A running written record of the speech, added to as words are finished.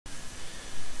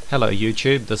Hello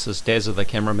YouTube, this is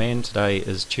Dazzathecameraman. Today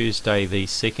is Tuesday the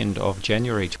 2nd of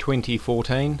January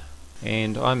 2014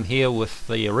 and I'm here with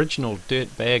the original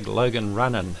dirtbag Logan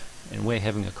Runnin, and we're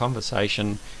having a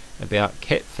conversation about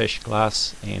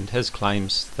CatFishGlass and his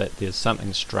claims that there's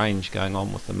something strange going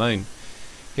on with the moon.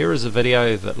 Here is a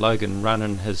video that Logan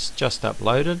Runnin has just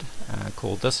uploaded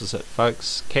called This Is It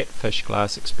Folks,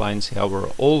 CatFishGlass Explains How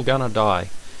We're All Gonna Die.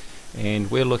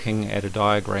 And we're looking at a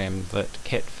diagram that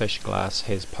CatFishGlass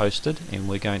has posted, and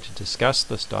we're going to discuss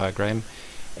this diagram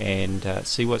and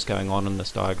see what's going on in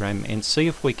this diagram and see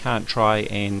if we can't try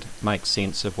and make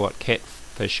sense of what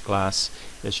CatFishGlass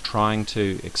is trying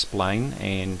to explain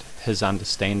and his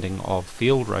understanding of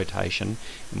field rotation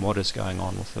and what is going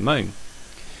on with the moon.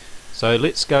 So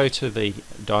let's go to the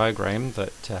diagram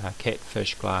that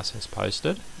CatFishGlass has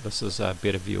posted. This is a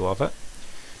better view of it.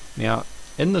 Now,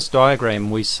 in this diagram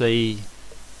we see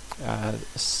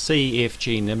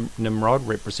CFG Nimrod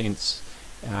represents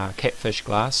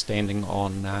CatFishGlass standing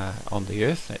on the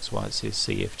Earth. That's why it says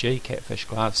CFG,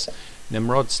 CatFishGlass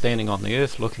Nimrod standing on the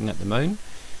Earth looking at the moon.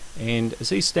 And as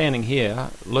he's standing here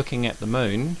looking at the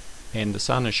moon and the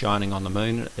sun is shining on the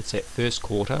moon, it's at first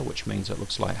quarter, which means it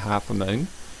looks like half a moon.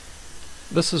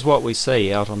 This is what we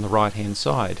see out on the right hand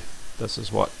side. This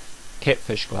is what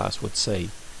CatFishGlass would see.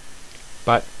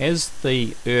 But as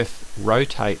the Earth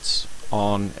rotates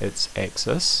on its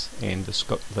axis and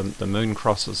the moon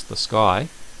crosses the sky,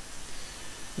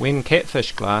 when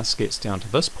CatFishGlass gets down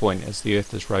to this point as the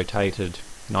Earth is rotated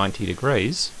 90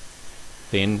 degrees,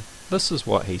 then this is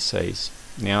what he sees.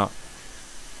 Now,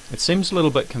 it seems a little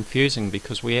bit confusing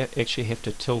because we actually have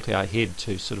to tilt our head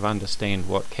to sort of understand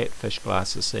what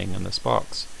CatFishGlass is seeing in this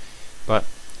box. But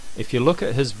if you look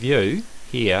at his view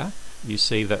here, you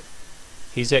see that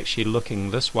he's actually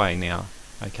looking this way now.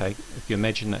 Okay, if you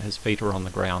imagine that his feet are on the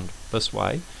ground this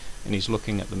way and he's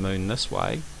looking at the moon this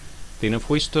way, then if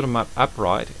we stood him up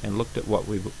upright and looked at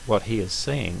what he is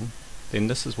seeing, then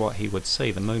this is what he would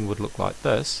see. The moon would look like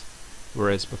this,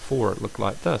 whereas before it looked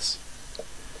like this.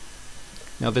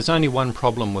 Now there's only one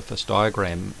problem with this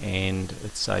diagram, and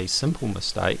it's a simple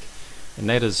mistake, and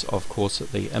that is of course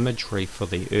that the imagery for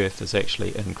the Earth is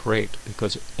actually incorrect,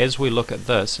 because as we look at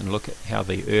this and look at how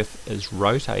the Earth is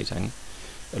rotating,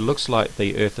 it looks like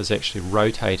the Earth is actually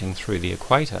rotating through the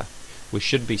equator. We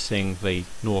should be seeing the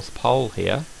North Pole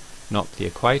here, not the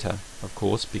equator, of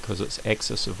course, because its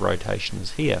axis of rotation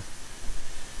is here.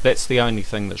 That's the only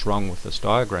thing that's wrong with this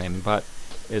diagram, but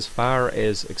as far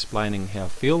as explaining how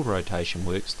field rotation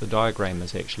works, the diagram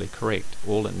is actually correct.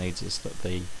 All it needs is that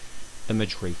the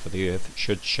imagery for the Earth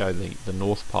should show the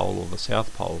North Pole or the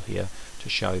South Pole here to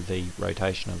show the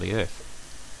rotation of the Earth.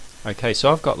 Okay,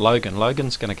 so I've got Logan.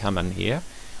 Logan's going to come in here.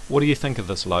 What do you think of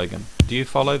this, Logan? Do you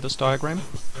follow this diagram?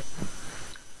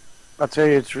 I'll tell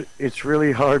you, it's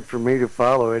really hard for me to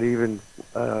follow it, even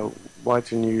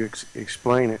watching you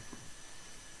explain it.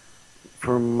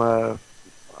 From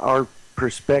our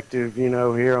perspective, you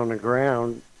know, here on the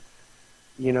ground,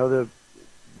 you know,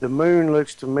 the moon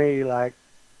looks to me like,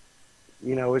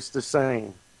 you know, it's the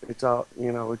same. It's all,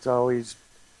 you know, it's always,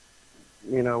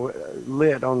 you know,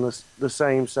 lit on the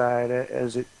same side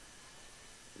as it,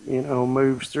 you know,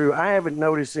 moves through. I haven't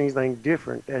noticed anything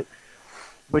different.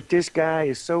 But this guy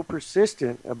is so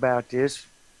persistent about this.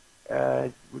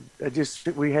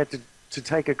 We had to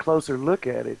take a closer look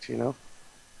at it, you know.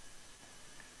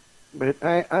 But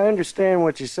I understand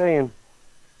what you're saying.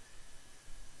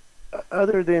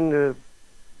 Other than the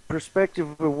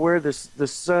perspective of where the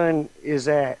sun is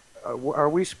at, are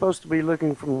we supposed to be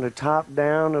looking from the top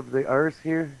down of the Earth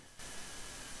here?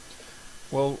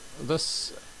 Well,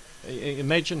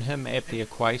 imagine him at the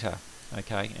equator,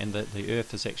 okay, and the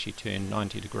Earth is actually turned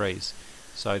 90 degrees.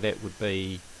 So that would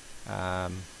be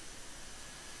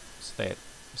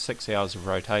 6 hours of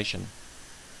rotation.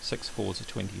 6 fours are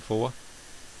 24.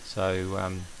 So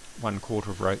 1/4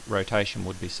 of rotation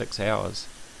would be 6 hours.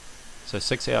 So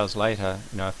 6 hours later,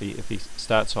 you know, if he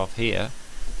starts off here,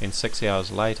 then 6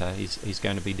 hours later he's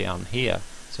going to be down here.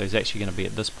 So he's actually going to be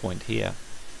at this point here.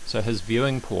 So his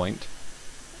viewing point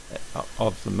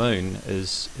of the moon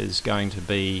is going to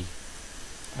be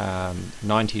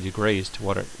 90 degrees to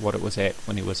what it was at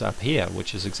when he was up here,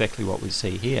 which is exactly what we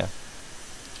see here.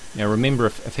 Now remember,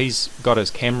 if he's got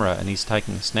his camera and he's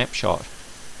taking a snapshot,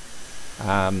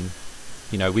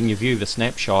 you know, when you view the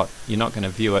snapshot, you're not going to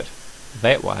view it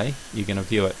that way. You're going to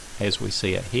view it as we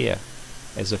see it here,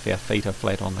 as if our feet are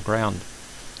flat on the ground.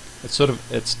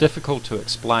 It's difficult to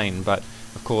explain, but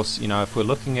of course, you know, if we're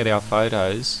looking at our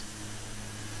photos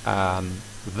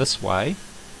this way,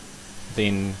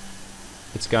 then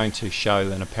it's going to show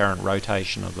an apparent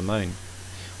rotation of the moon.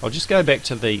 I'll just go back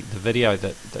to the video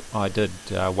that I did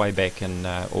way back in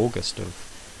August of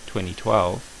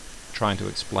 2012, trying to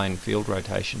explain field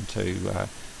rotation to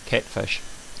catfish.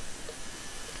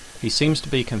 He seems to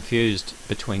be confused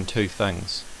between two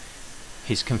things.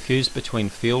 He's confused between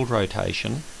field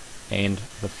rotation and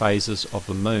the phases of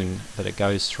the moon that it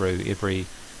goes through every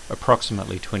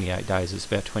approximately 28 days. It's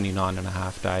about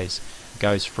 29.5 days. It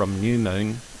goes from new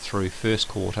moon through first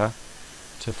quarter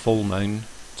to full moon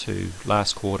to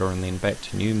last quarter and then back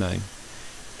to new moon.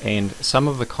 And some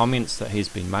of the comments that he's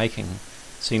been making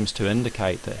seems to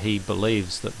indicate that he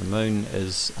believes that the moon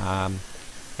is,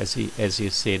 as he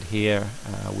said here,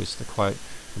 was the quote,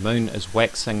 the moon is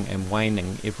waxing and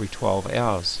waning every 12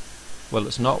 hours. Well,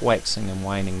 it's not waxing and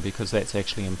waning, because that's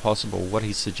actually impossible. What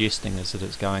he's suggesting is that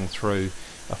it's going through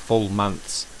a full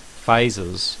month's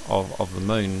phases of the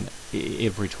moon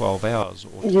every 12 hours.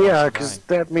 Or yeah, because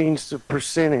that means the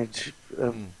percentage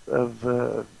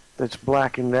of that's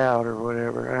blackened out or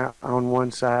whatever on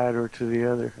one side or to the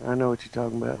other. I know what you're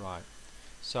talking about. Right.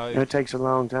 So and it takes a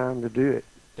long time to do it.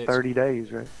 30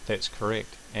 days, right? That's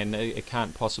correct. And it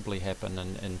can't possibly happen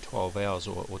in 12 hours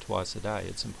or twice a day.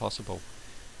 It's impossible.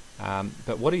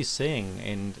 But what he's seeing,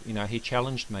 and you know, he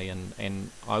challenged me,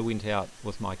 and I went out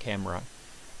with my camera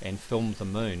and filmed the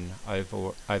moon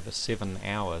over 7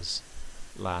 hours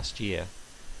last year,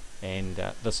 and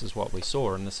this is what we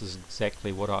saw, and this is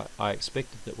exactly what I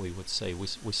expected that we would see.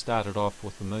 We started off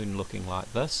with the moon looking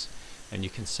like this, and you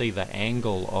can see the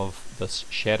angle of this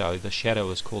shadow. The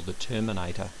shadow is called the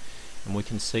terminator, and we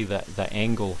can see that the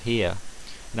angle here.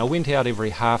 And I went out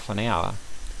every half an hour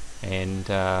and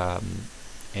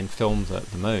filmed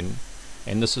the moon,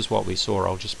 and this is what we saw.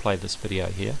 I'll just play this video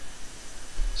here.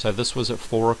 So this was at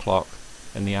 4 o'clock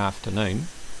in the afternoon,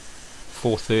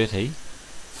 4:30,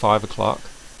 5 o'clock,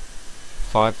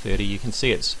 5:30. You can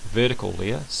see it's vertical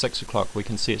there. 6 o'clock, we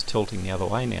can see it's tilting the other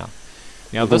way now.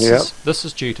 Now this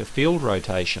is due to field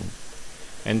rotation,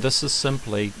 and this is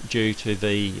simply due to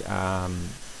the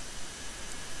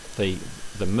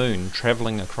moon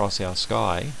traveling across our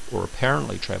sky, or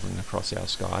apparently traveling across our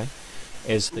sky,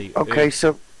 as the Earth,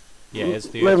 so as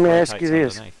the let Earth me ask you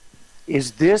rotates this: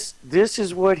 underneath. this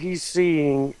is what he's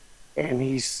seeing, and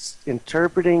he's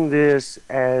interpreting this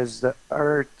as the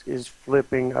Earth is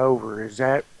flipping over? Is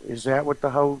that what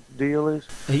the whole deal is?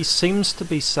 He seems to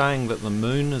be saying that the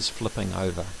moon is flipping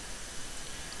over,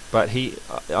 but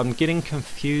I'm getting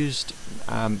confused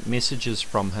messages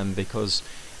from him, because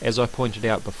as I pointed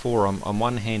out before, on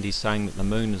one hand he's saying that the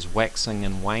moon is waxing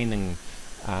and waning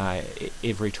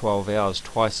every 12 hours,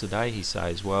 twice a day, he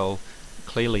says. Well,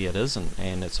 clearly it isn't,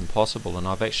 and it's impossible, and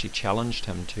I've actually challenged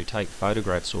him to take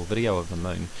photographs or video of the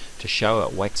moon to show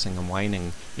it waxing and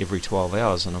waning every 12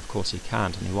 hours, and of course he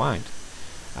can't, and he won't.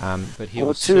 But he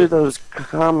well, two of those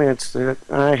comments that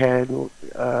I had,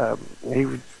 he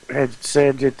had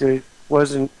said that it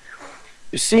wasn't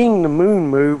seeing the moon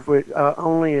move, with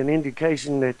only an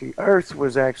indication that the Earth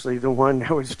was actually the one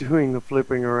that was doing the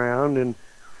flipping around, and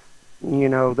you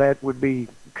know, that would be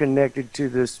connected to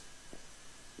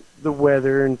the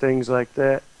weather and things like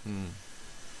that.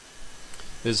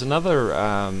 There's another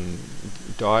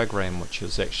diagram which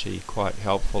is actually quite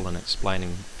helpful in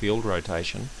explaining field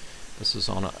rotation. This is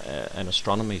on an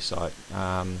astronomy site.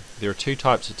 There are two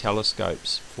types of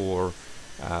telescopes for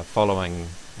following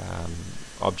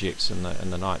objects in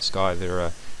the night sky. There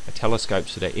are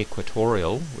telescopes that are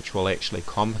equatorial, which will actually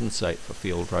compensate for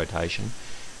field rotation,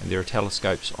 and there are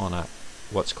telescopes on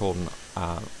what's called an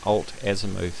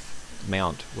alt-azimuth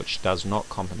mount, which does not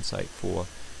compensate for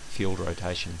field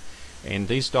rotation. And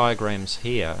these diagrams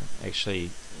here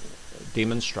actually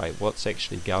demonstrate what's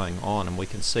actually going on, and we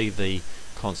can see the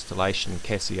constellation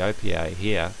Cassiopeia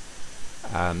here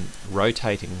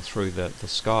rotating through the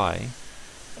sky,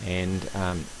 and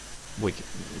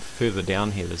further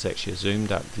down here there's actually a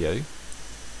zoomed up view.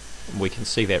 We can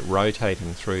see that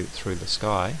rotating through the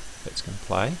sky. That's going to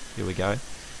play. Here we go.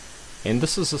 And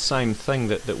this is the same thing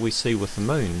that we see with the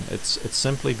moon. It's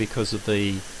simply because of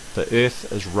the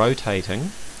Earth is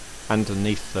rotating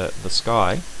underneath the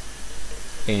sky,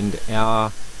 and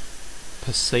our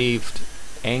perceived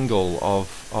angle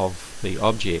of the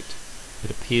object,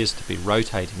 it appears to be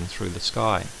rotating through the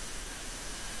sky.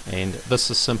 And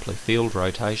this is simply field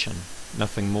rotation,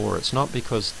 nothing more. It's not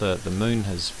because the moon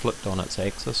has flipped on its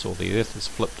axis, or the Earth has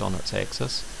flipped on its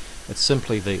axis. It's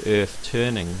simply the Earth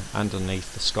turning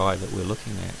underneath the sky that we're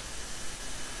looking at.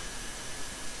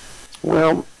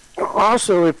 Well,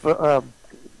 also, if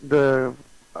the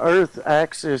Earth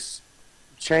axis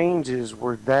changes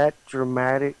were that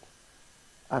dramatic,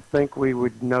 I think we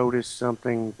would notice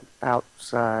something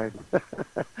outside.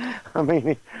 I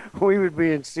mean, we would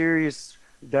be in serious,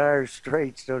 dire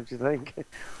straits, don't you think?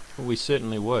 We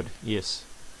certainly would, yes.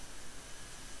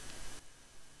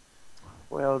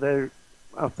 Well,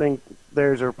 I think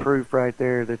there's our proof right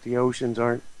there that the oceans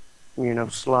aren't,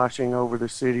 sloshing over the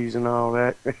cities and all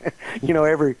that.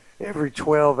 Every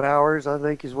 12 hours, I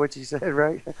think is what you said,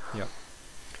 right? Yep.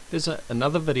 There's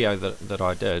another video that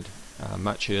I did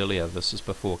much earlier. This is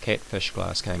before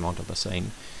CatFishGlass came onto the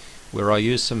scene, where I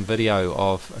used some video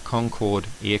of a Concorde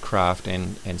aircraft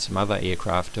and some other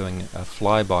aircraft doing a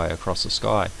flyby across the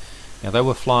sky. Now they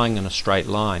were flying in a straight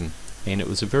line, and it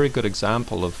was a very good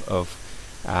example of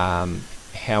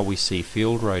how we see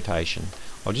field rotation.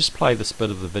 I'll just play this bit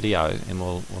of the video and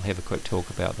we'll have a quick talk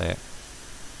about that.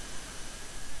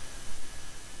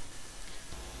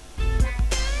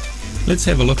 Let's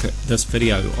have a look at this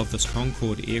video of this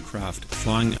Concorde aircraft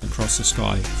flying across the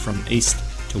sky from east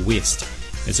to west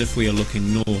as if we are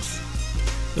looking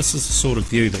north. This is the sort of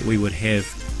view that we would have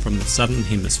from the southern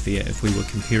hemisphere if we were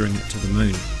comparing it to the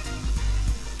moon.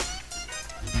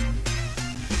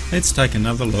 Let's take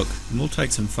another look, and we'll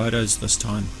take some photos this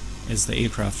time as the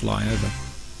aircraft fly over.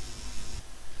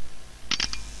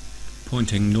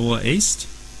 Pointing northeast,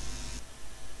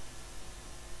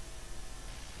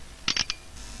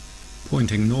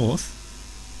 pointing north,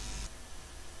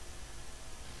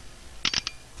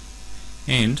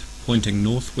 and pointing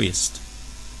northwest.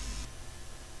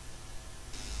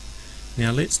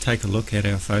 Now let's take a look at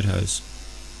our photos.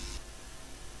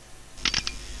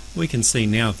 We can see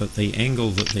now that the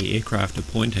angle that the aircraft are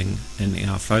pointing in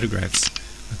our photographs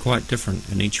are quite different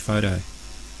in each photo.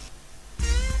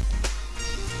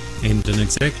 And in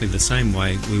exactly the same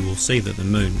way, we will see that the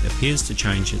moon appears to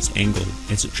change its angle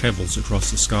as it travels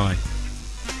across the sky.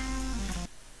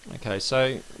 Okay,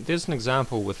 so there's an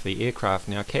example with the aircraft.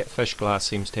 Now CatFishGlass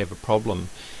seems to have a problem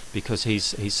because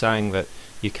he's saying that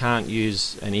you can't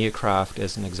use an aircraft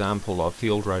as an example of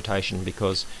field rotation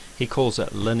because he calls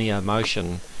it linear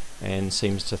motion, and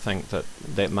seems to think that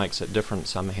that makes it different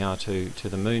somehow to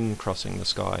the moon crossing the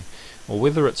sky. Or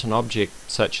whether it's an object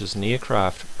such as an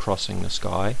aircraft crossing the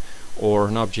sky, or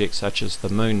an object such as the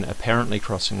moon apparently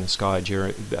crossing the sky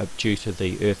due to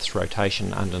the Earth's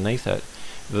rotation underneath it,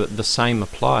 the same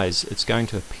applies. It's going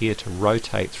to appear to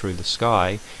rotate through the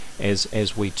sky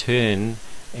as we turn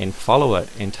and follow it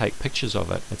and take pictures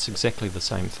of it. It's exactly the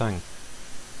same thing.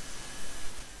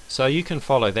 So you can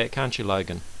follow that, can't you,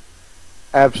 Logan?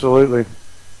 Absolutely.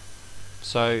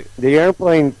 So the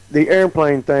airplane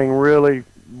thing really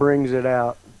brings it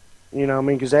out. You know what I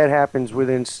mean? Because that happens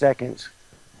within seconds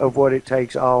of what it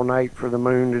takes all night for the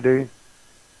moon to do.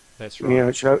 That's right. You know,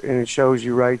 it shows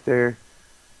you right there.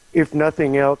 If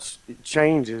nothing else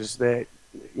changes, that,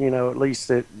 you know, at least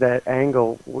that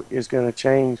angle is going to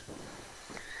change.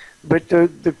 But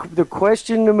the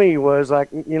question to me was, like,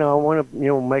 you know, I want to, you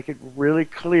know, make it really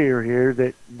clear here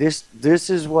that this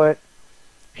is what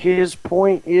his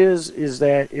point is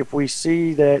that if we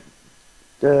see that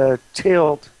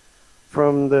tilt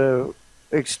from the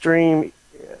extreme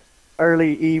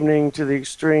early evening to the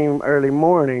extreme early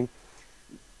morning,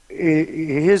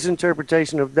 his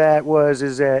interpretation of that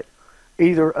is that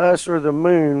either us or the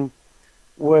moon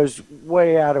was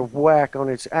way out of whack on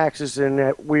its axis, and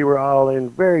that we were all in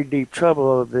very deep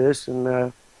trouble of this,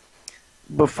 and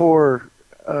before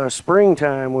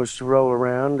springtime was to roll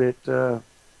around,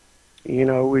 you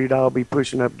know, we'd all be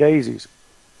pushing up daisies.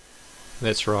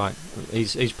 That's right.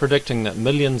 He's predicting that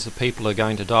millions of people are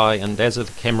going to die, and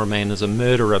Dazzathecameraman is a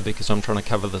murderer because I'm trying to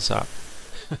cover this up.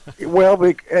 Well,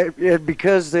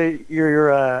 because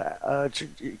you're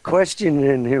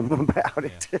questioning him about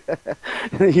it.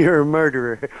 Yeah. You're a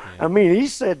murderer. Yeah. I mean, he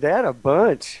said that a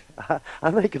bunch.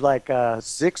 I think like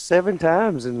 6-7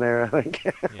 times in there, I think.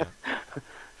 Yeah.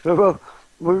 So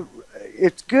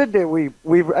it's good that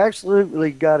we've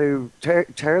absolutely got to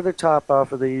tear the top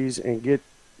off of these and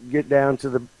get down to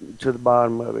the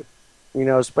bottom of it. You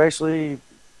know, especially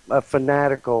a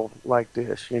fanatical like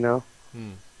this, you know.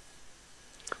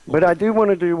 But I do want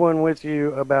to do one with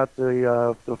you about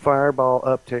the fireball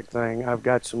uptick thing. I've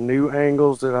got some new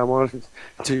angles that I wanted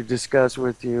to discuss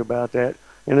with you about that,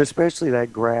 and especially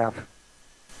that graph.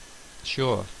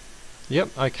 Sure. Yep,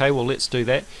 okay, well let's do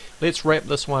that. Let's wrap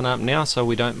this one up now so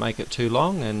we don't make it too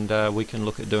long, and we can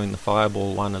look at doing the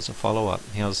fireball one as a follow-up.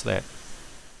 How's that?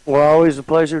 Well, always a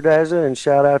pleasure, Dazza, and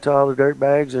shout out to all the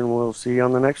dirtbags, and we'll see you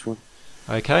on the next one.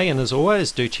 Okay, and as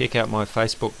always, do check out my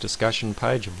Facebook discussion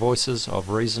page, Voices of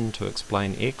Reason to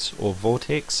Explain X, or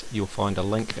VORTEX. You'll find a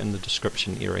link in the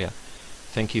description area.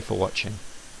 Thank you for watching.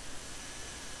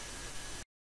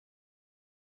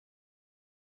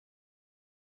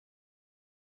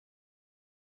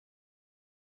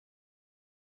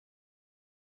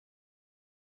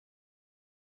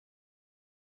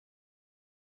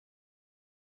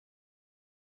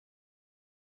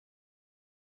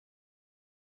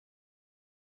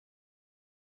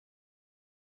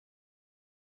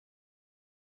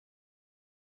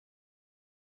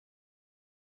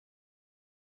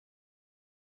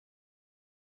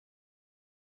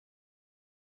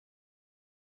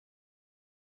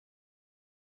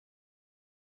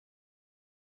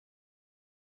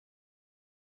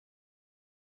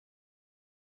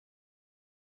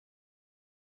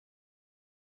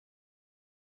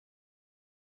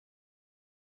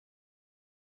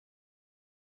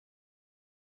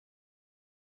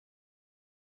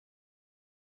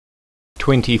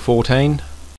 2014